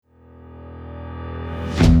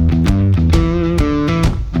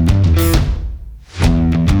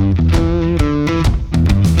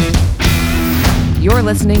You're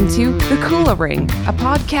listening to The Kula Ring, a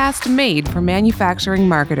podcast made for manufacturing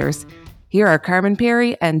marketers. Here are Carmen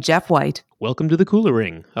Perry and Jeff White. Welcome to The Kula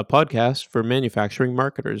Ring, a podcast for manufacturing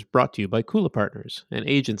marketers brought to you by Kula Partners, an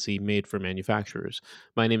agency made for manufacturers.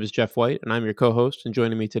 My name is Jeff White, and I'm your co-host, and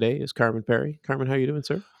joining me today is Carmen Perry. Carmen, how are you doing,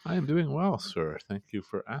 sir? I am doing well, sir. Thank you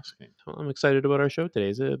for asking. Well, I'm excited about our show today.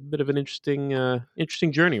 It's a bit of an interesting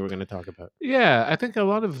journey we're going to talk about. Yeah, I think a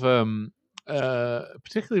lot of,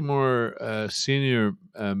 particularly more senior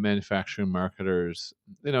manufacturing marketers,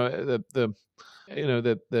 the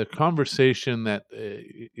conversation that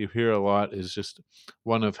you hear a lot is just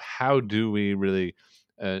one of how do we really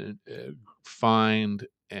find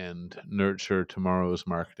and nurture tomorrow's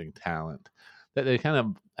marketing talent that they kind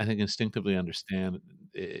of, I think, instinctively understand.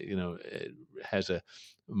 It has a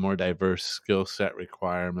more diverse skill set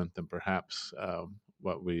requirement than perhaps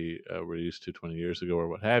what we were used to 20 years ago or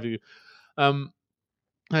what have you. Um,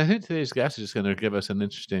 I think today's guest is going to give us an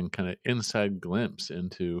interesting kind of inside glimpse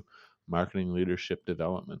into marketing leadership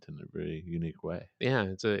development in a very unique way. Yeah,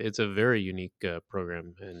 it's a very unique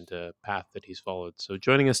program and path that he's followed. So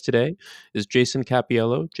joining us today is Jason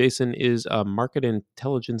Cappiello. Jason is a market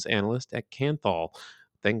intelligence analyst at Kanthal.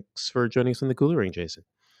 Thanks for joining us on The Kula Ring, Jason.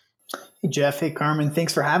 Hey, Jeff. Hey, Carmen.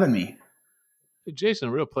 Thanks for having me. Hey, Jason,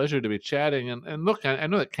 a real pleasure to be chatting. And look, I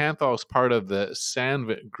know that Kanthal is part of the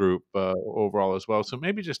Sandvik group overall as well. So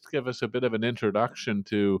maybe just give us a bit of an introduction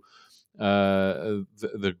to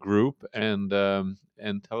the group and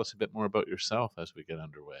tell us a bit more about yourself as we get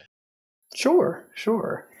underway. Sure.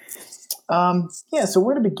 So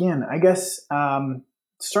where to begin? I guess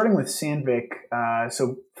starting with Sandvik.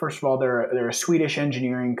 So first of all, they're a Swedish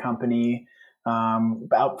engineering company,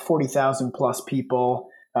 about 40,000 plus people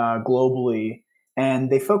globally. And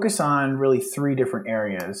they focus on really three different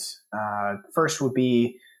areas. First would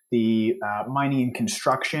be the mining and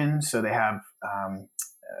construction. So they have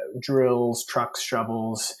drills, trucks,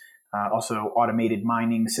 shovels, also automated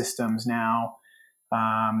mining systems now.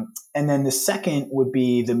 And then the second would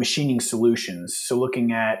be the machining solutions. So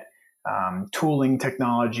looking at tooling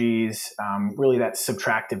technologies, really that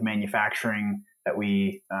subtractive manufacturing that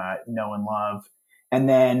we know and love. And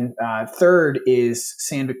then third is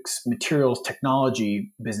Sandvik's materials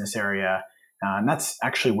technology business area. And that's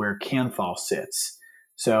actually where Kanthal sits.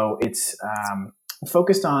 So it's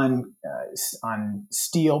focused on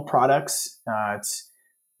steel products. It's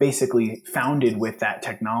basically founded with that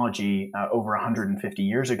technology over 150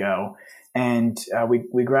 years ago. And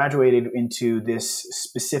we graduated into this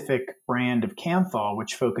specific brand of Kanthal,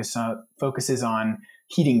 which focuses on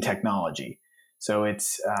heating technology. So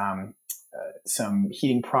it's some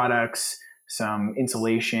heating products, some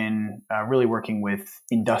insulation, really working with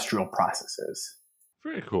industrial processes.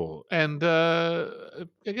 Very cool. And I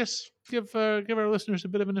guess give our listeners a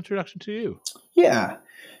bit of an introduction to you. Yeah.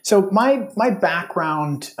 So my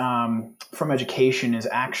background from education is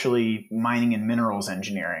actually mining and minerals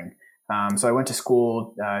engineering. So I went to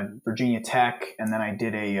school, Virginia Tech, and then I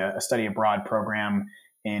did a study abroad program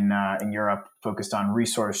in Europe focused on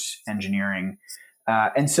resource engineering.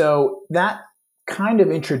 And so that kind of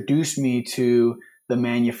introduced me to the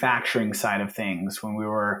manufacturing side of things when we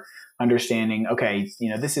were understanding, okay,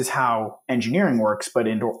 this is how engineering works, but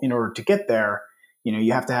in order to get there,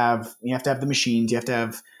 you have to have the machines, you have to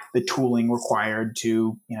have the tooling required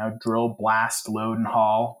to, drill, blast, load, and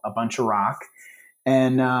haul a bunch of rock.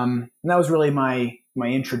 And that was really my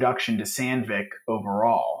introduction to Sandvik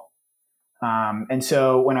overall. And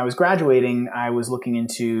so when I was graduating, I was looking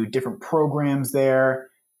into different programs there.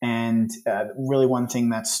 And really one thing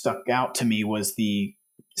that stuck out to me was the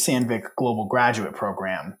Sandvik Global Graduate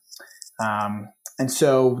Program. And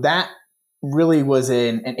so that really was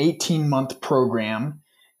an 18-month program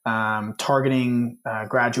targeting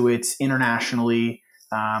graduates internationally.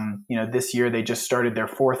 This year they just started their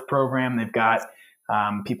fourth program. They've got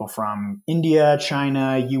people from India,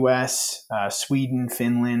 China, US, Sweden,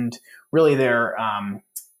 Finland. Really, they're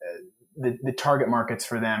the target markets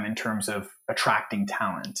for them in terms of attracting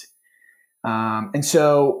talent. And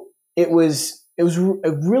so it was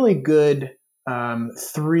a really good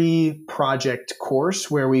 3-project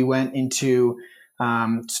course where we went into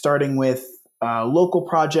starting with local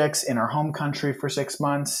projects in our home country for 6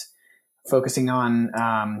 months, focusing on,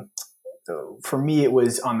 for me, it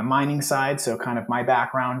was on the mining side, so kind of my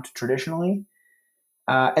background traditionally.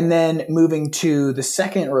 And then moving to the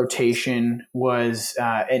second rotation was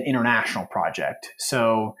an international project.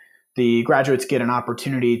 So the graduates get an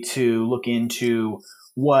opportunity to look into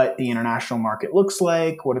what the international market looks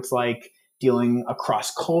like, what it's like dealing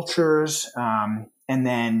across cultures, and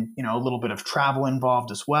then a little bit of travel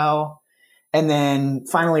involved as well. And then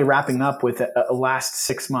finally wrapping up with a last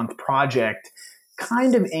 6-month project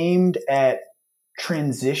kind of aimed at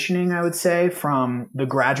transitioning, I would say, from the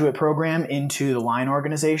graduate program into the line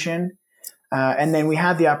organization. And then we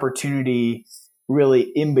had the opportunity really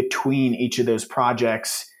in between each of those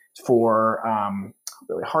projects for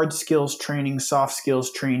really hard skills training, soft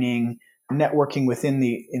skills training, networking within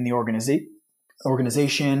the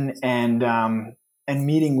organization, and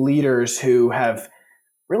meeting leaders who have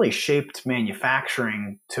really shaped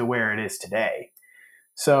manufacturing to where it is today.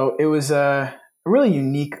 So it was a really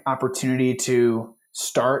unique opportunity to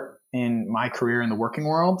start in my career in the working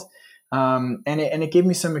world. And it gave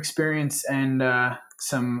me some experience and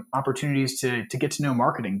some opportunities to get to know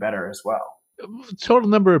marketing better as well. Total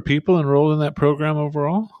number of people enrolled in that program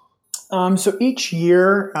overall? So each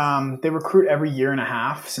year, they recruit every year and a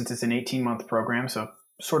half since it's an 18-month program, so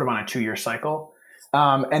sort of on a 2-year cycle.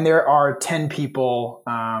 And there are 10 people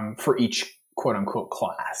for each quote-unquote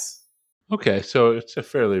class. Okay, so it's a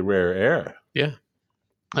fairly rare air. Yeah.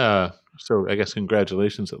 So I guess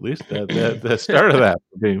congratulations at least at the start of that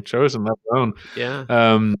being chosen, let alone Yeah.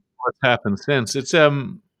 what's happened since. It's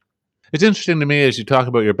interesting to me as you talk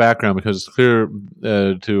about your background because it's clear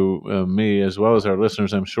to me as well as our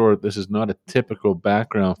listeners, I'm sure this is not a typical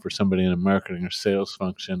background for somebody in a marketing or sales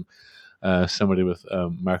function, somebody with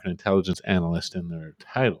market intelligence analyst in their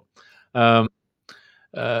title. Um,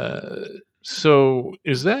 uh, so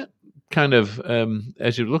is that kind of,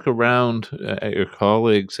 as you look around at your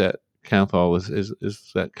colleagues at Kanthal,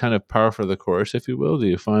 is that kind of par for the course, if you will? Do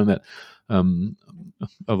you find that um,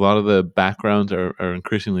 a lot of the backgrounds are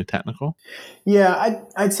increasingly technical? Yeah,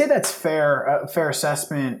 I'd say that's fair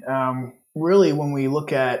assessment. Really, when we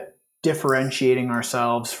look at differentiating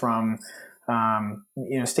ourselves from,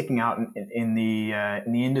 sticking out in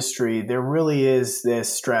the industry, there really is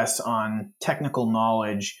this stress on technical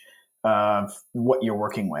knowledge of what you're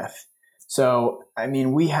working with. So, I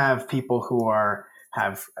mean, we have people who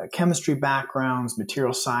have chemistry backgrounds,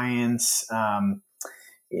 material science,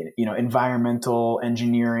 environmental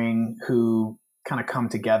engineering, who kind of come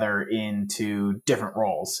together into different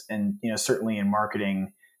roles. And certainly in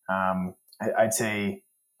marketing, I'd say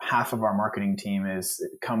half of our marketing team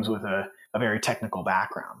comes with a very technical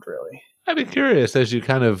background, really. I'd be curious as you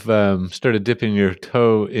kind of started dipping your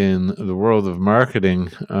toe in the world of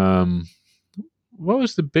marketing. What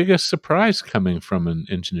was the biggest surprise coming from an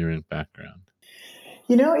engineering background?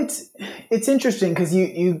 It's interesting because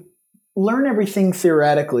you learn everything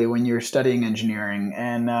theoretically when you're studying engineering,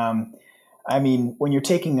 and I mean, when you're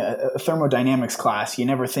taking a thermodynamics class, you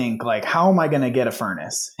never think like, how am I going to get a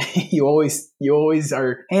furnace? you always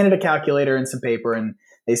are handed a calculator and some paper, and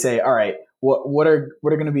they say, all right, what are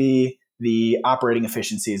going to be the operating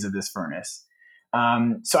efficiencies of this furnace?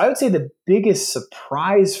 So I would say the biggest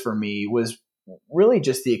surprise for me was really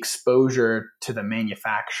just the exposure to the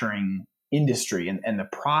manufacturing industry and the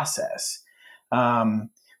process.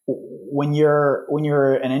 When you're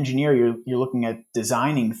an engineer, you're looking at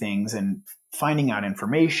designing things and finding out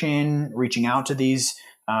information, reaching out to these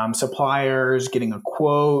suppliers, getting a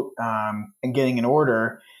quote, and getting an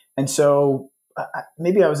order. And so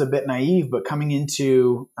maybe I was a bit naive, but coming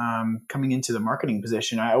into the marketing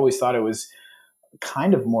position, I always thought it was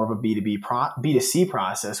kind of more of a B2C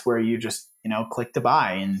process where you just click to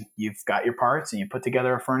buy and you've got your parts and you put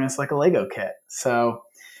together a furnace like a Lego kit. So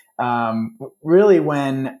really,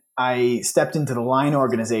 when I stepped into the line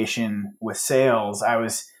organization with sales, I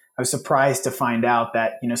was surprised to find out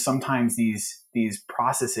that sometimes these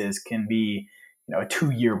processes can be a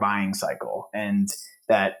 2-year buying cycle, and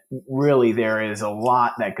that really there is a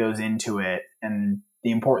lot that goes into it, and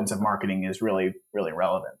the importance of marketing is really, really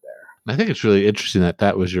relevant there. I think it's really interesting that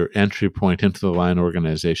that was your entry point into the line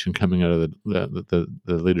organization, coming out of the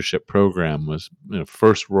leadership program. Was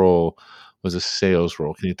first role was a sales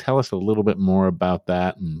role. Can you tell us a little bit more about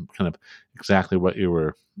that and kind of exactly what you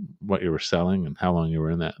were selling and how long you were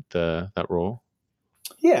in that role?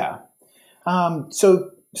 Yeah. So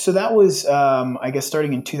that was, I guess,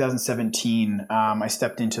 starting in 2017. I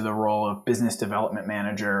stepped into the role of business development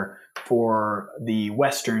manager for the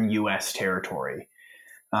Western U.S. territory.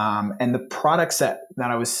 And the products that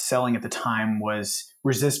I was selling at the time was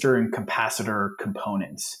resistor and capacitor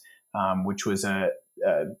components, which was a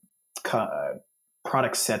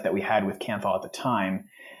product set that we had with Kanthal at the time.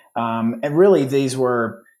 And really, these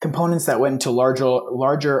were components that went into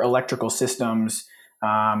larger electrical systems.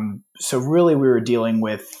 So really, we were dealing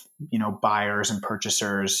with buyers and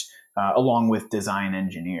purchasers, along with design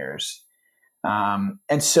engineers.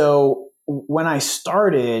 And so when I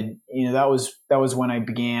started, that was when I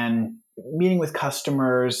began meeting with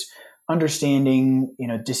customers, understanding,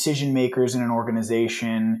 decision makers in an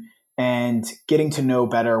organization and getting to know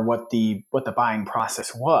better what the buying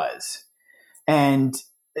process was. And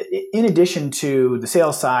in addition to the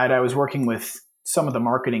sales side, I was working with some of the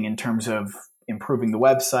marketing in terms of improving the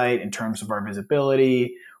website, in terms of our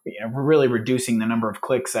visibility, really reducing the number of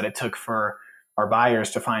clicks that it took for our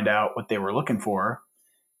buyers to find out what they were looking for.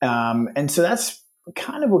 And so that's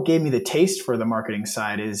kind of what gave me the taste for the marketing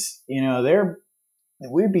side is,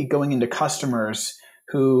 we'd be going into customers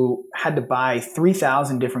who had to buy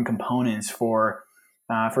 3,000 different components for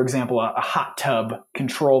example, a hot tub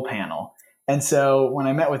control panel. And so when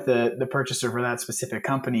I met with the purchaser for that specific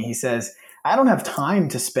company, he says, I don't have time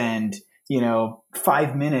to spend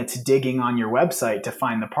 5 minutes digging on your website to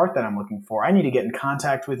find the part that I'm looking for. I need to get in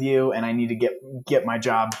contact with you, and I need to get my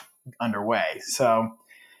job underway. So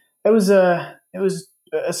it was a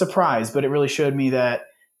surprise, but it really showed me that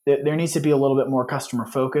there needs to be a little bit more customer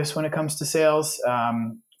focus when it comes to sales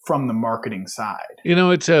from the marketing side.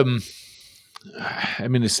 It's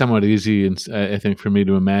it's somewhat easy, and I think for me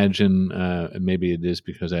to imagine, and maybe it is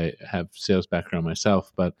because I have sales background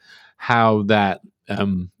myself, but how that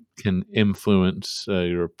can influence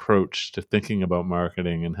your approach to thinking about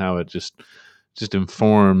marketing and how it just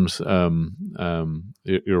informs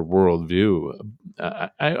your worldview.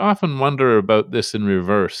 I often wonder about this in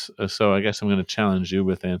reverse, so I guess I'm going to challenge you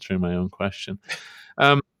with answering my own question.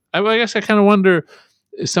 I guess I kind of wonder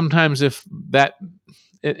sometimes if that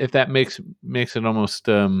makes it almost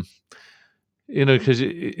because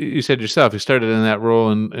you said yourself you started in that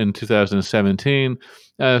role in 2017,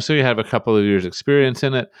 so you have a couple of years experience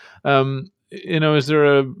in it. Is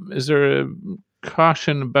there a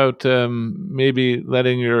caution about maybe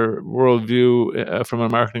letting your worldview from a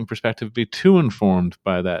marketing perspective be too informed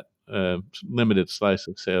by that limited slice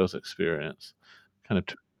of sales experience? Kind of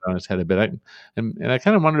on its head a bit. I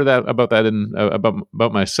kind of wonder about that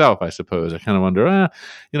about myself. I suppose I kind of wonder,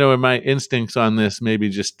 are my instincts on this maybe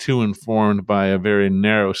just too informed by a very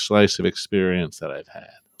narrow slice of experience that I've had?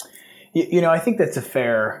 I think that's a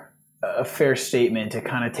fair statement to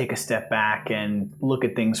kind of take a step back and look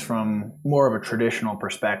at things from more of a traditional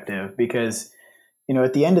perspective, because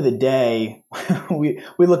at the end of the day, we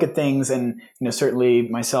look at things, and certainly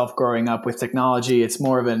myself growing up with technology, it's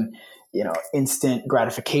more of an instant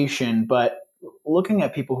gratification. But looking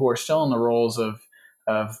at people who are still in the roles of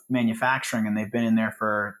manufacturing, and they've been in there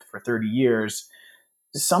for 30 years,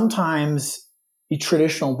 sometimes the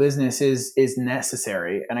traditional business is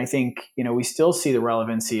necessary. And I think we still see the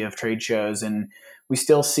relevancy of trade shows, and we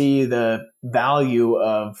still see the value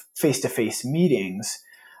of face-to-face meetings.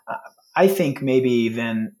 I think maybe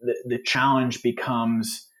then the challenge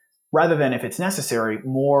becomes, rather than if it's necessary,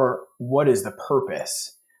 more what is the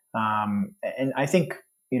purpose? And I think,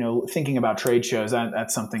 thinking about trade shows,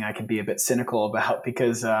 that's something I can be a bit cynical about,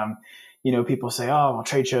 because, people say, oh, well,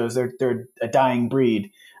 trade shows, they're a dying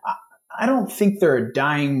breed. I don't think they're a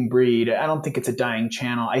dying breed. I don't think it's a dying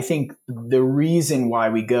channel. I think the reason why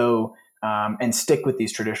we go and stick with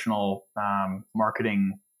these traditional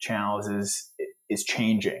marketing channels is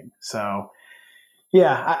changing. So,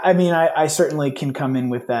 yeah, I certainly can come in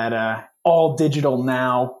with that all digital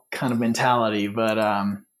now kind of mentality, but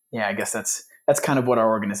I guess that's kind of what our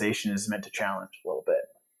organization is meant to challenge a little bit.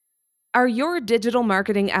 Are your digital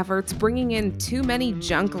marketing efforts bringing in too many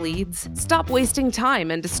junk leads? Stop wasting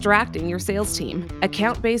time and distracting your sales team.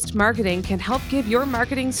 Account-based marketing can help give your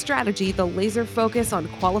marketing strategy the laser focus on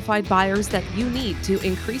qualified buyers that you need to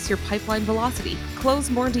increase your pipeline velocity, close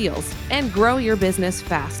more deals, and grow your business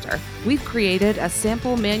faster. We've created a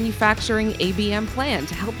sample manufacturing ABM plan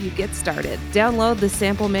to help you get started. Download the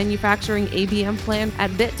sample manufacturing ABM plan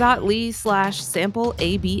at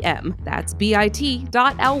bit.ly/sampleabm. That's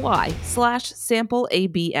bit.ly/sampleabm.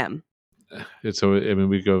 So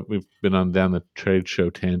we've been down the trade show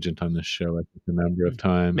tangent on this show, I think, a number of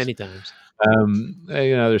times. Many times.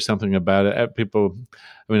 There's something about it. People,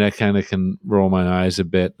 I kind of can roll my eyes a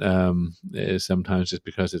bit sometimes just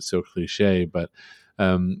because it's so cliche, but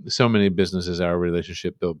so many businesses are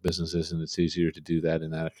relationship built businesses, and it's easier to do that in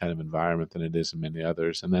that kind of environment than it is in many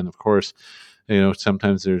others. And then, of course,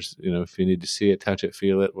 sometimes there's, if you need to see it, touch it,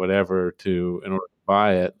 feel it, whatever, in order to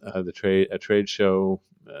buy it, a trade show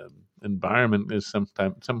environment is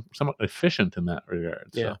somewhat efficient in that regard.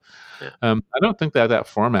 Yeah. So I don't think that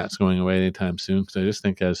format's going away anytime soon, because I just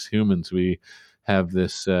think as humans we have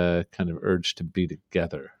this kind of urge to be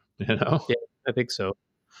together. Yeah, I think so.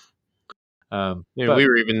 But we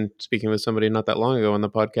were even speaking with somebody not that long ago on the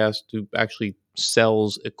podcast who actually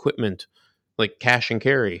sells equipment like cash and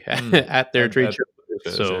carry at their trade show.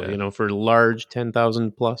 So, for large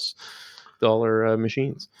 $10,000+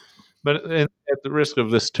 machines. But at the risk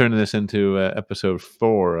of turning this into episode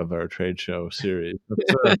 4 of our trade show series,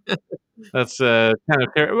 that's kind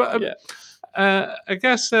of well, Yeah. I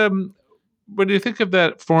guess when you think of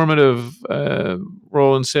that formative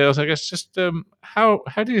role in sales, I guess just how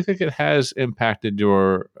do you think it has impacted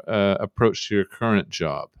your approach to your current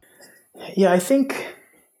job? Yeah, I think,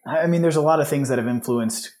 I mean, there's a lot of things that have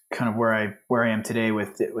influenced kind of where I am today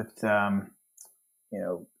with you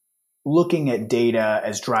know, looking at data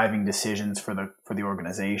as driving decisions for the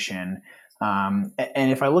organization. And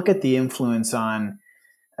if I look at the influence on,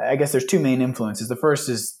 I guess there's two main influences. The first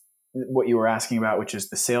is what you were asking about, which is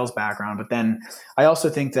the sales background. But then I also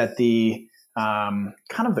think that the kind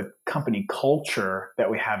of the company culture that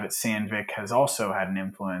we have at Sandvik has also had an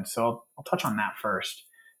influence. So I'll touch on that first.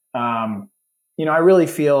 Um, I really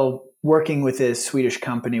feel working with this Swedish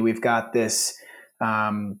company, we've got this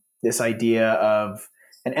this idea of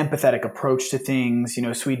an empathetic approach to things.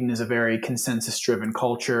 Sweden is a very consensus-driven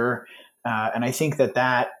culture, and I think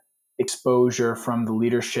that exposure from the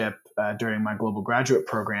leadership during my global graduate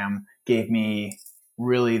program gave me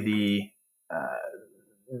really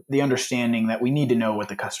the understanding that we need to know what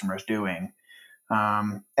the customer is doing.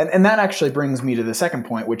 And that actually brings me to the second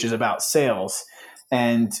point, which is about sales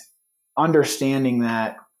and understanding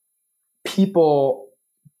that people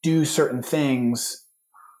do certain things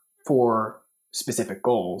for specific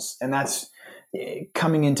goals. And that's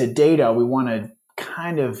coming into data, we want to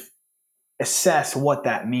kind of assess what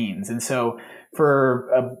that means. And so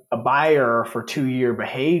for a buyer for 2-year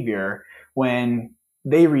behavior, when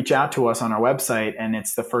they reach out to us on our website and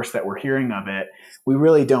it's the first that we're hearing of it, we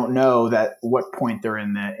really don't know that what point they're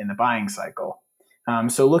in the buying cycle.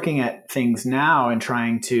 So looking at things now and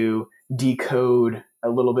trying to decode a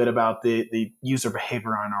little bit about the user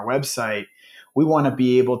behavior on our website, we want to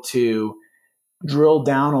be able to drill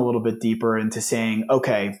down a little bit deeper into saying,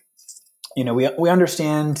 okay, we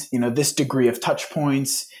understand, this degree of touch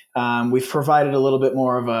points. We've provided a little bit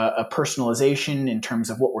more of a personalization in terms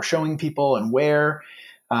of what we're showing people and where.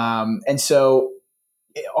 And so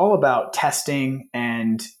all about testing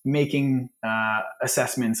and making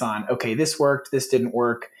assessments on, okay, this worked, this didn't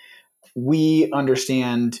work. We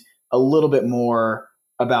understand a little bit more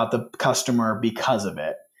about the customer because of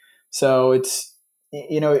it. So it's,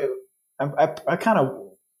 I kind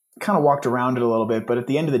of walked around it a little bit, but at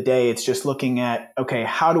the end of the day, it's just looking at, okay,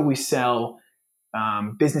 how do we sell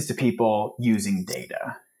business to people using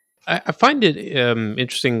data? I find it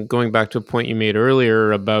interesting going back to a point you made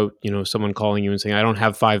earlier about someone calling you and saying, "I don't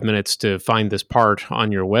have 5 minutes to find this part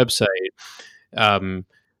on your website." Um,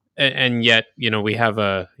 and yet we have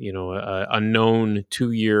a known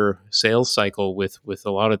 2-year sales cycle with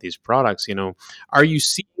a lot of these products. Are you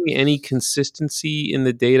seeing any consistency in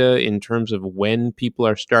the data in terms of when people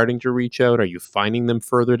are starting to reach out? Are you finding them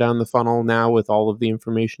further down the funnel now with all of the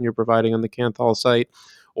information you're providing on the Kanthal site,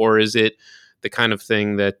 or is it the kind of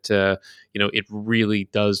thing that it really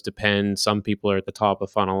does depend? Some people are at the top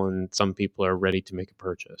of funnel and some people are ready to make a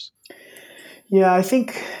purchase. Yeah, I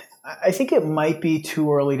think it might be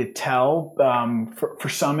too early to tell for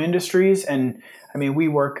some industries. And I mean,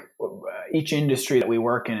 each industry that we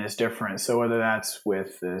work in is different. So whether that's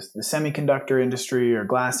with the semiconductor industry or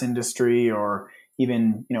glass industry or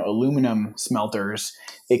even aluminum smelters,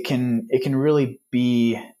 it can really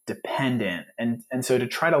be dependent. And so to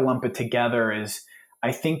try to lump it together is,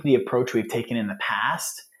 I think, the approach we've taken in the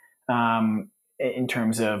past, in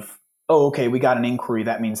terms of, oh, okay, we got an inquiry,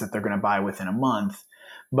 that means that they're going to buy within a month.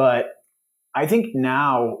 But I think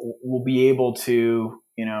now we'll be able to,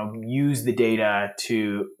 use the data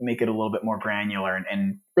to make it a little bit more granular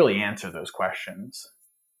and really answer those questions.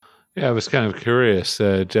 Yeah, I was kind of curious,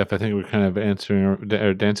 Jeff. I think we're kind of answering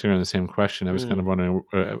or dancing around the same question. I was kind of wondering,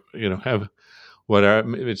 have what are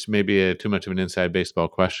it's maybe too much of an inside baseball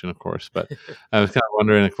question, of course, but I was kind of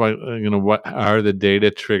wondering, what are the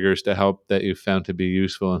data triggers to help that you found to be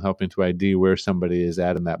useful in helping to ID where somebody is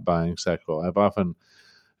at in that buying cycle? I've often,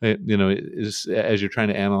 as you're trying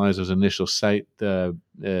to analyze those initial site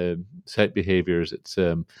behaviors, it's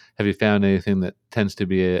have you found anything that tends to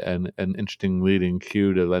be an interesting leading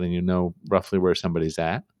cue to letting you know roughly where somebody's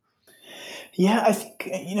at? Yeah, I think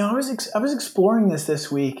I was exploring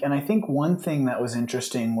this week, and I think one thing that was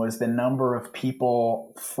interesting was the number of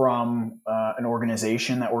people from an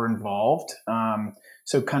organization that were involved.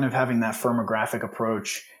 So kind of having that firmographic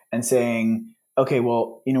approach and saying, okay,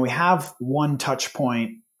 well, we have one touch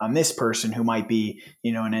point on this person who might be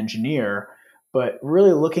an engineer, but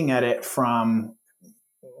really looking at it from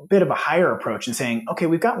a bit of a higher approach and saying, okay,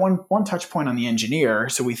 we've got one touch point on the engineer,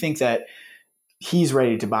 so we think that he's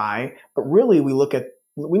ready to buy. But really, we look at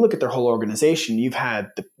we look at their whole organization. You've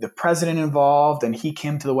had the president involved, and he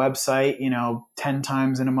came to the website, 10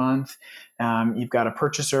 times in a month. You've got a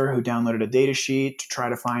purchaser who downloaded a data sheet to try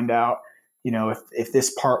to find out, if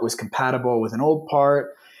this part was compatible with an old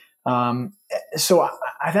part. So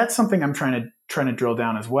that's something I'm trying to drill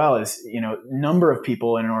down as well, is, number of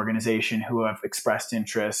people in an organization who have expressed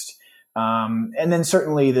interest. And then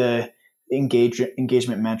certainly the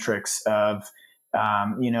engagement metrics of,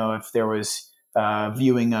 if there was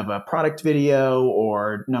viewing of a product video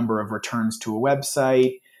or number of returns to a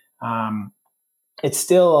website. It's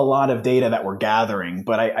still a lot of data that we're gathering,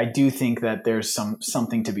 but I do think that there's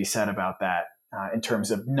something to be said about that in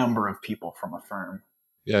terms of number of people from a firm.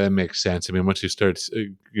 Yeah, that makes sense. I mean, once you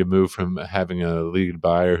move from having a lead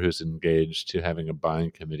buyer who's engaged to having a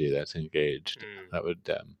buying committee that's engaged. That would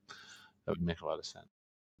make a lot of sense.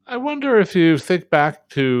 I wonder if you think back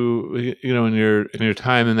to, in your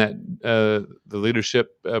time in that the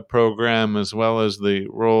leadership program, as well as the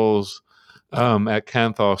roles at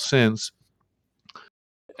Kanthal since.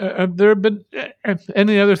 Have there been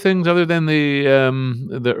any other things other than the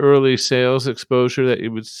early sales exposure that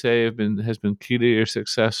you would say has been key to your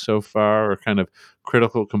success so far, or kind of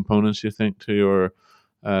critical components you think to your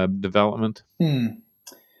development?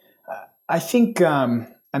 I think I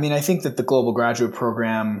think that the global graduate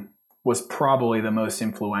program was probably the most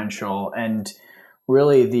influential, and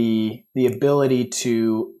really the ability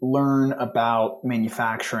to learn about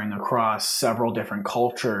manufacturing across several different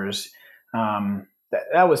cultures.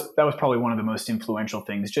 That was probably one of the most influential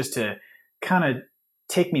things, just to kind of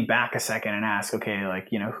take me back a second and ask, okay,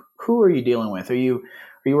 who are you dealing with? Are you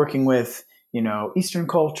working with, Eastern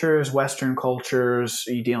cultures, Western cultures?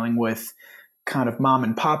 Are you dealing with kind of mom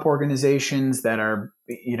and pop organizations that are,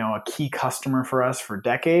 a key customer for us for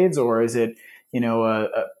decades? Or is it, a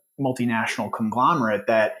multinational conglomerate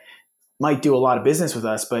that might do a lot of business with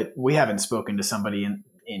us, but we haven't spoken to somebody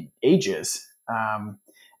in ages?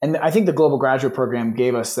 And I think the Global Graduate Program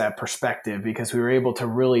gave us that perspective, because we were able to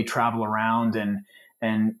really travel around and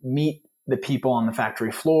meet the people on the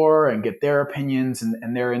factory floor and get their opinions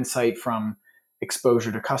and their insight from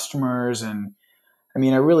exposure to customers. And I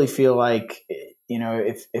mean, I really feel like,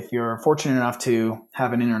 if you're fortunate enough to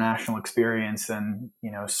have an international experience, then,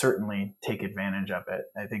 certainly take advantage of it.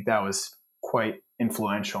 I think that was quite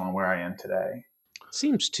influential in where I am today.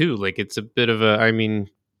 Seems too like it's a bit of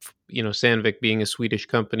Sandvik being a Swedish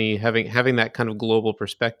company, having that kind of global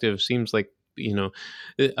perspective seems like,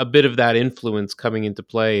 a bit of that influence coming into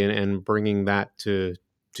play, and bringing that to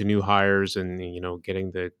new hires, and,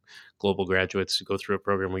 getting the global graduates to go through a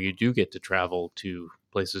program where you do get to travel to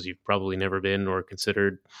places you've probably never been or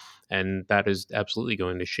considered. And that is absolutely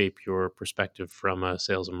going to shape your perspective from a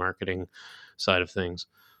sales and marketing side of things.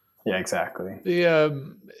 Yeah, exactly. Yeah,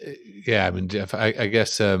 I mean, Jeff, I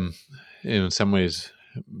guess, in some ways,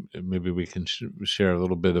 maybe we can share a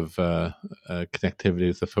little bit of connectivity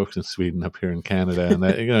with the folks in Sweden up here in Canada, and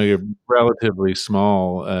that, you're relatively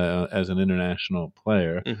small as an international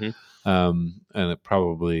player, and it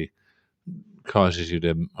probably causes you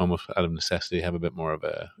to almost out of necessity have a bit more of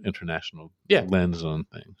a international lens on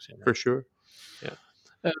things. For sure. Yeah.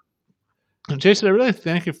 Jason, I really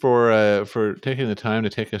thank you for taking the time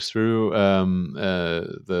to take us through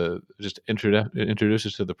introduce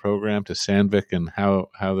us to the program, to Sandvik, and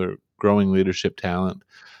how they're growing leadership talent.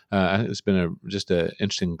 It's been just an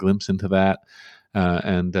interesting glimpse into that,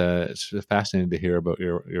 and it's fascinating to hear about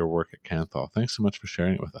your work at Kanthal. Thanks so much for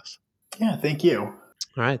sharing it with us. Yeah, thank you. All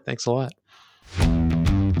right, thanks a lot.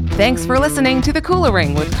 Thanks for listening to The Kula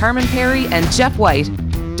Ring with Carmen Perry and Jeff White.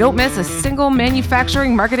 Don't miss a single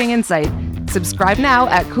manufacturing marketing insight. Subscribe now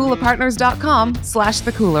at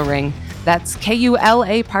kulapartners.com/thekularing. That's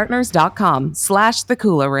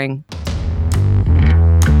KULApartners.com/thekularing.